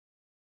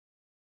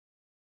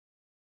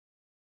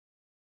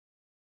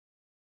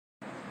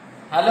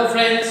Hello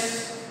friends,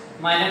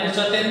 my name is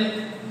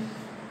Jatin.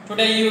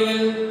 Today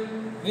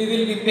we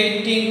will be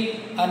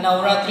painting a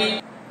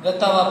Navratri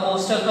with our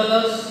poster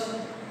colors.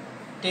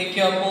 Take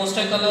your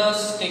poster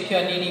colors, take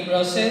your needy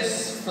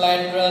brushes,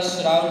 flat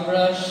brush, round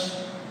brush,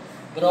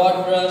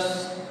 broad brush.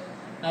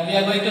 Now we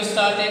are going to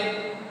start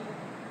it.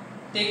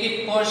 Take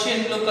it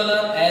Persian blue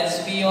color,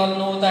 as we all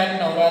know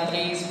that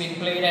Navratri is being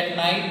played at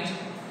night.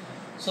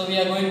 So we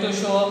are going to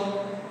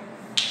show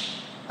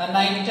a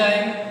night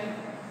time.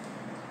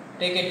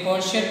 Take it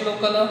Persian blue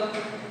color.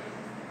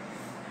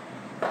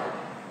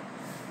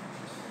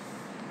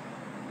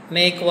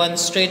 Make one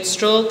straight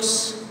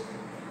strokes.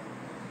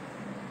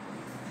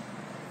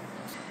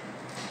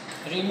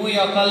 Remove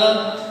your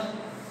color.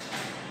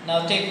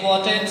 Now take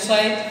water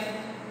inside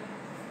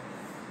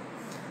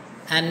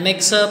and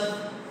mix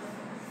up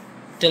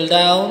till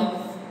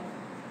down.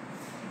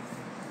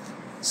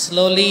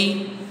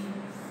 Slowly.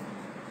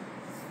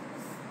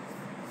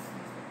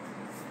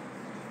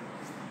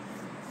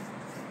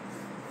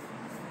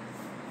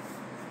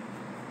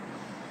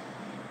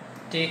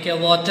 Take your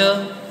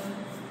water.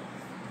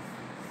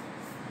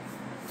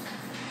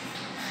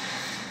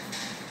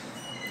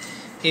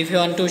 If you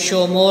want to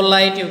show more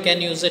light, you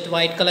can use it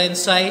white color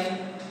inside.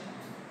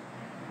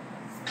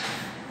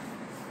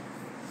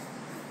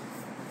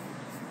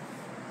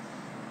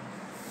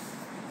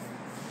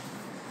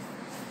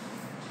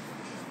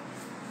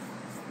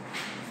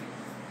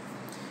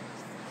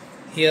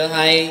 Here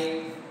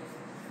I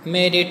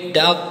made it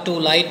dark to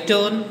light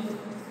tone.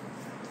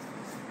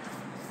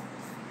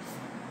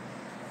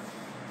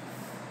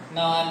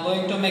 Now I am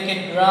going to make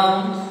it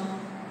brown.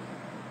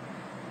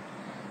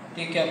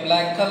 Take your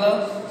black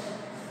color.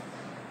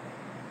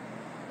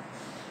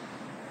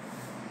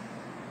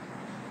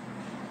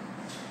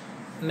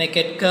 Make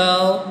it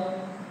curve.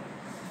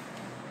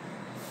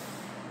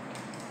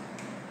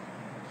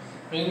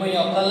 Remove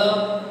your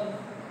color.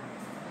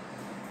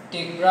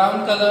 Take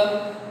brown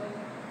color.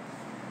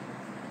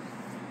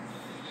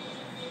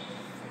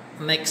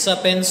 Mix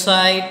up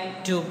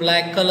inside to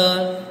black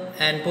color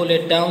and pull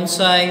it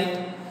downside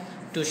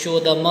to show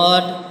the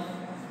mud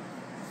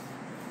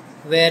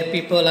where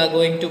people are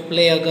going to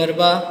play a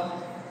garba.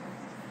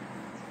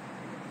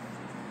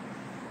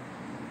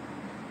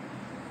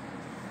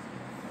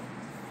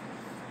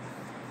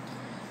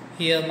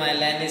 Here my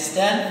land is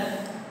done.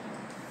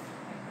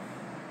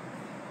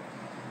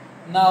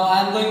 Now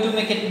I am going to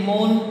make it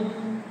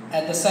moon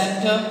at the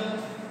center.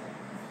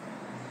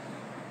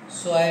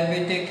 So I will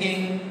be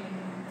taking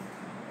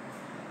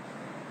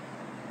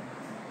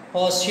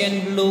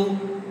Persian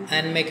blue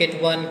and make it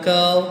one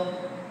curve.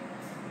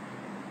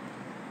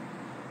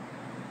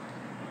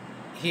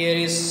 Here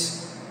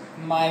is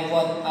my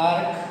one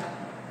arc.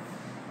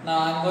 Now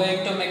I am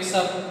going to mix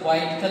up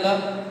white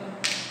color.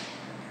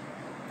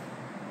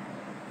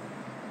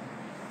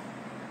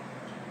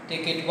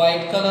 Take it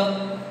white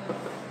color.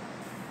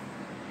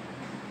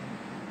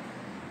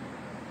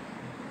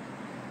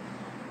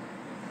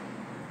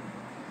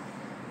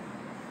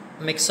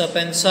 Mix up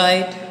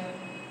inside.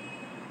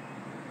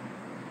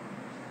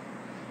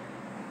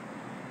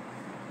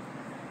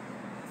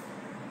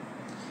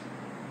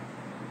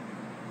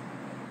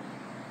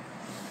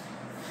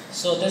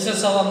 So this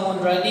is our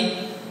moon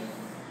ready.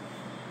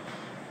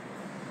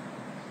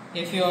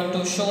 If you want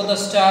to show the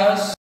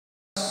stars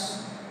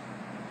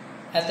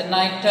at the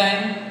night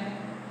time,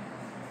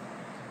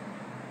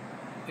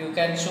 you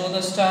can show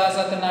the stars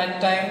at the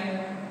night time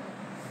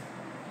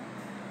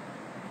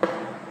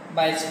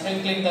by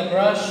sprinkling the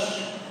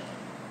brush.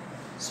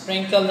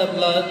 Sprinkle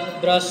the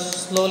brush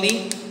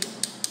slowly.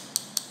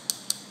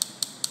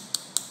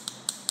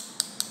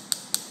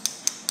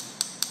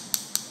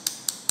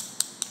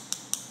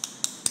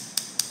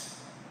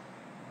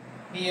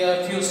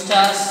 Here few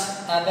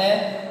stars are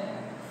there.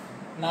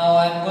 Now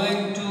I am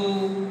going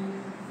to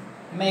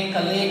make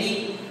a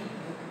lady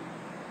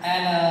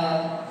and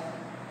a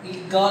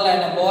girl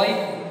and a boy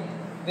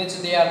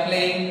which they are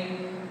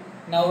playing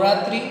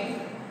Navratri.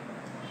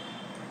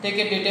 Take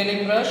a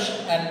detailing brush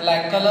and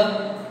black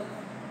color.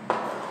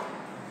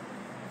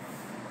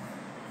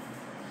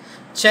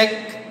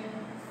 Check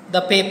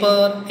the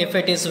paper. If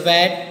it is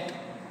wet,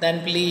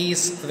 then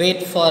please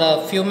wait for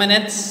a few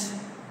minutes.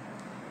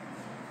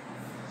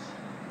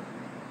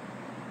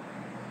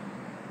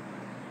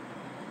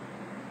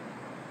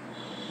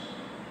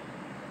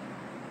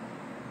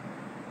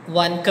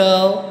 One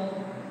curve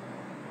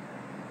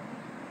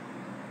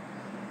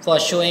for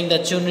showing the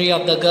chunri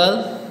of the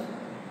girl.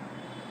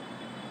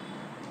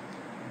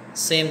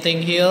 Same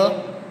thing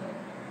here.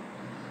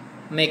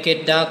 Make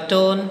it dark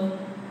tone.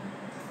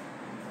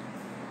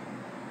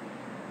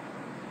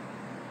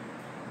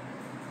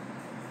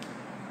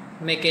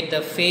 Make it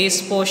the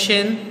face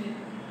portion.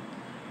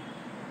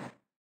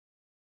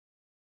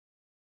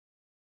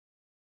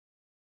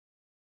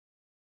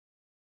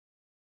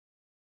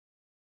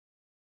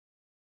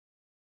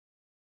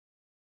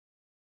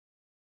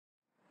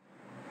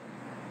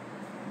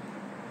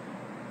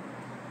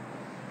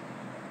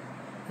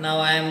 Now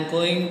I am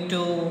going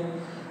to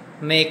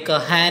make a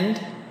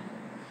hand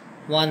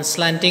one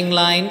slanting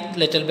line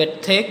little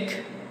bit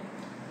thick,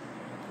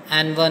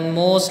 and one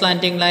more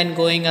slanting line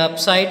going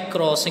upside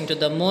crossing to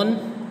the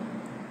moon.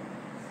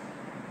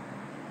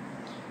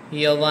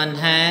 Here one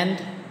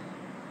hand,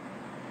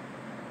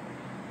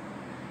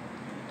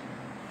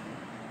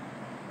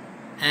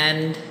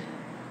 and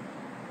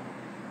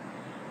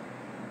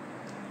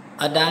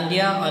a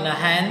dandiya on a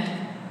hand.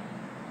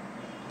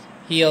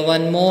 Here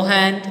one more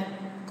hand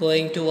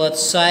going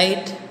towards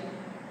side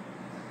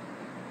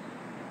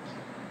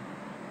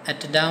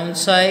at the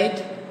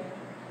downside.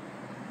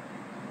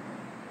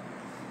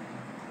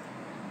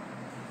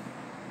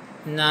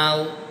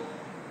 Now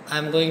I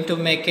am going to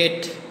make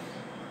it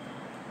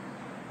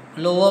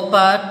lower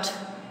part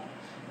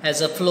as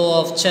a flow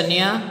of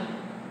chania,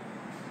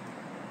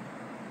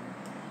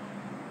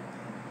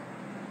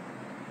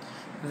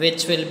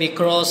 which will be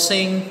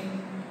crossing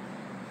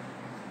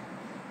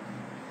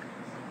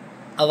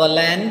our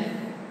land.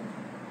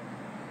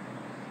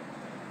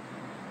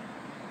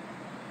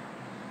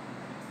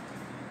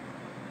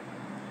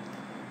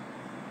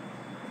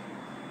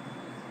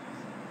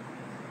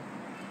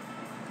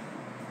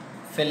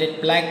 Fill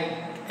it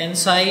black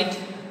inside.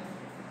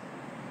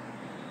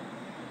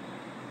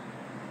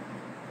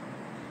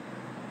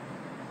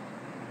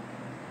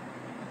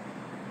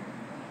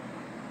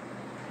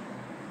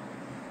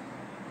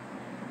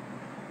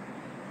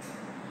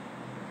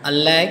 A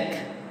leg,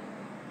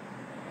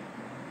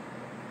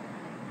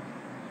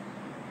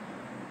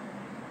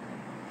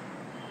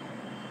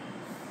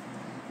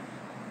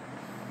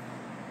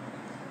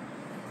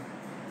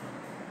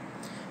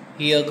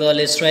 here girl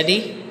is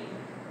ready.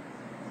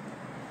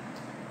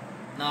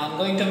 Now I'm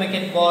going to make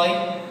it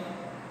boy.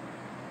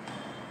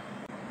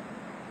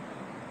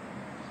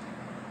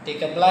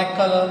 Take a black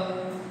color,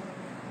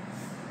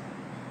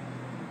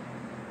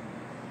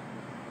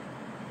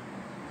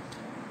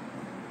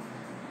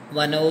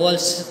 one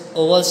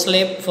oval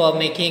slip for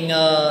making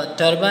a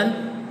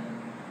turban,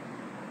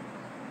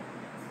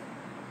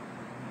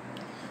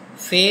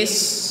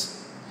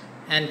 face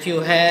and few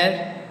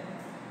hair,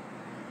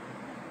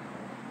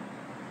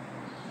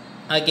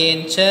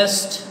 again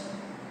chest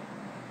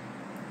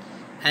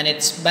and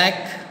its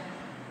back,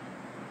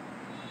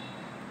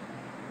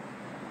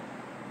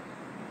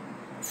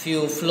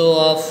 few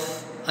flow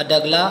of a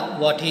dagla,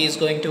 what he is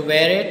going to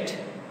wear it.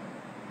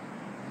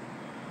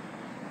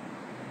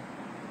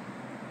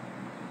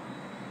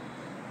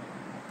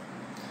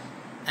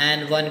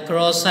 And one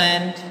cross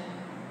hand,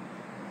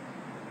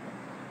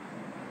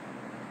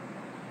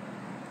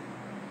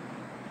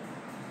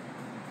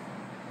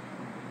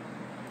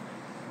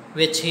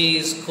 which he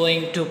is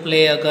going to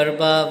play a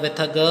garba with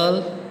a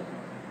girl.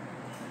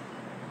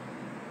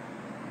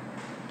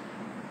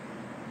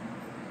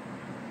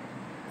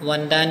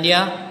 One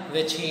dandiya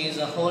which he is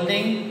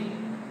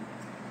holding.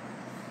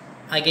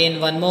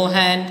 Again one more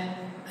hand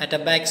at a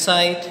back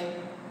side,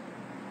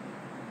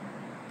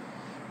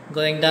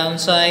 going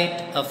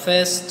downside, a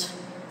fist,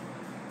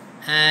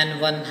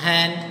 and one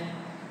hand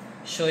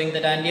showing the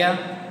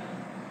dandiya.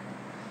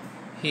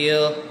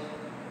 Here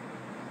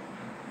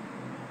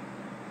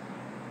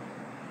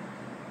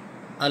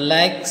a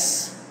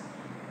legs,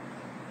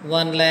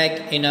 one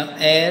leg in a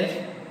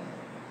air,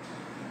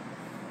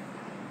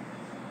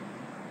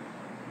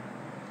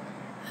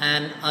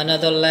 and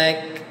another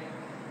leg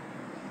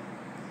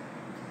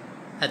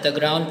at the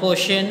ground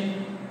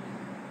portion.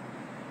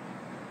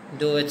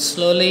 Do it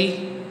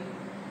slowly.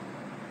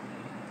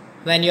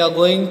 When you are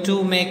going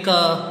to make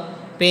a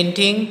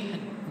painting,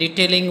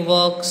 detailing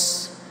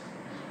works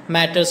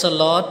matters a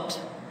lot.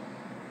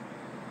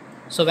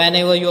 So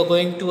whenever you are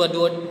going to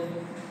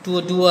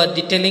do a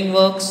detailing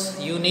works,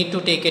 you need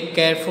to take it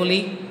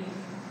carefully.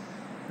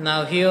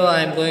 Now here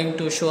I am going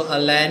to show a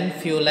land,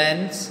 few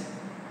lands.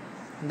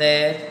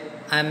 There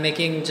I am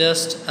making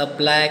just a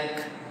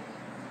black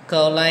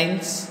curve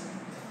lines.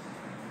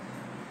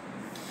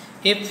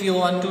 If you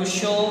want to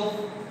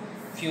show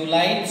few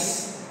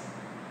lights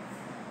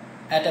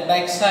at the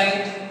back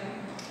side,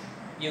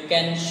 you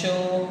can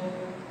show.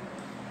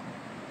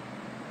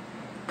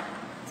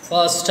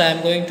 First I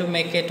am going to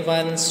make it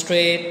one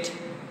straight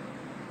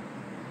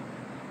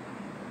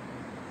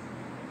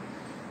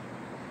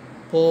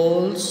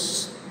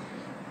poles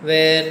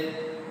where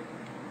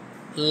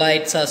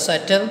lights are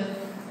settled,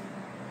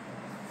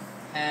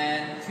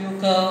 and few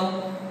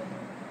curve,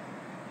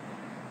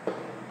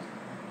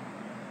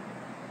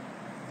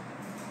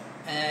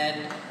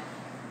 and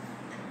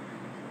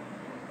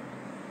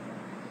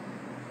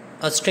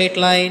a straight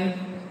line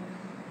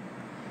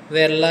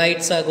where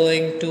lights are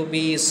going to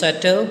be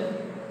settled.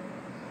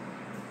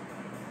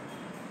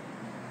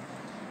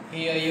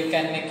 Here you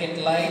can make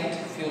it light,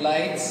 few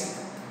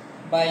lights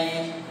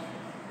by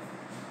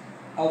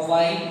a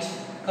white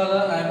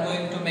color. I am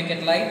going to make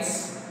it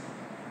lights,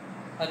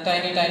 a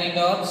tiny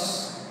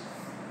dots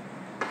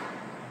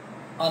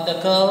on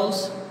the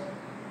curves.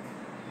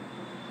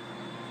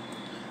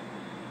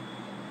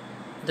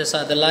 These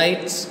are the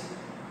lights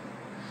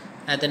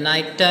at the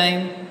night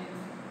time.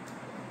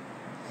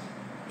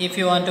 If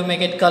you want to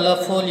make it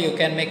colorful, you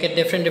can make it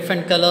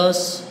different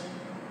colors.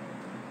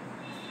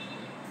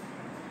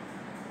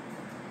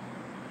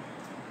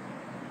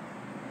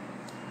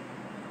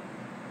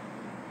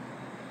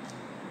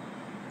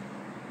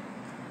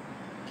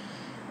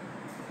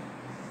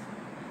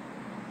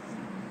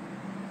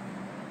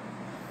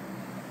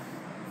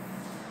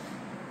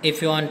 If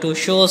you want to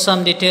show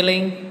some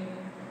detailing,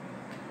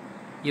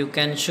 you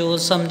can show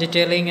some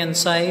detailing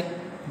inside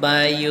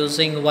by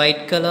using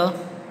white color.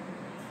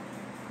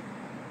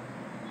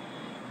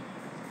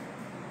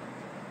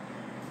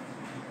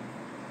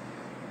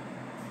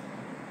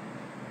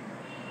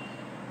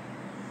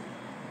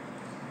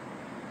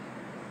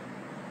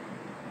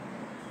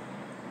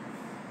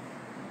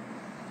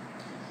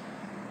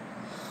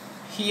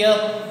 Here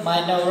my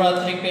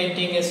Navratri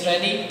painting is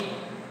ready.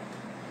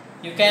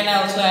 You can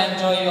also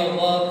enjoy your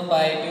work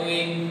by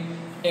doing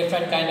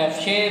different kind of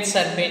shades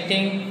and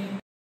painting.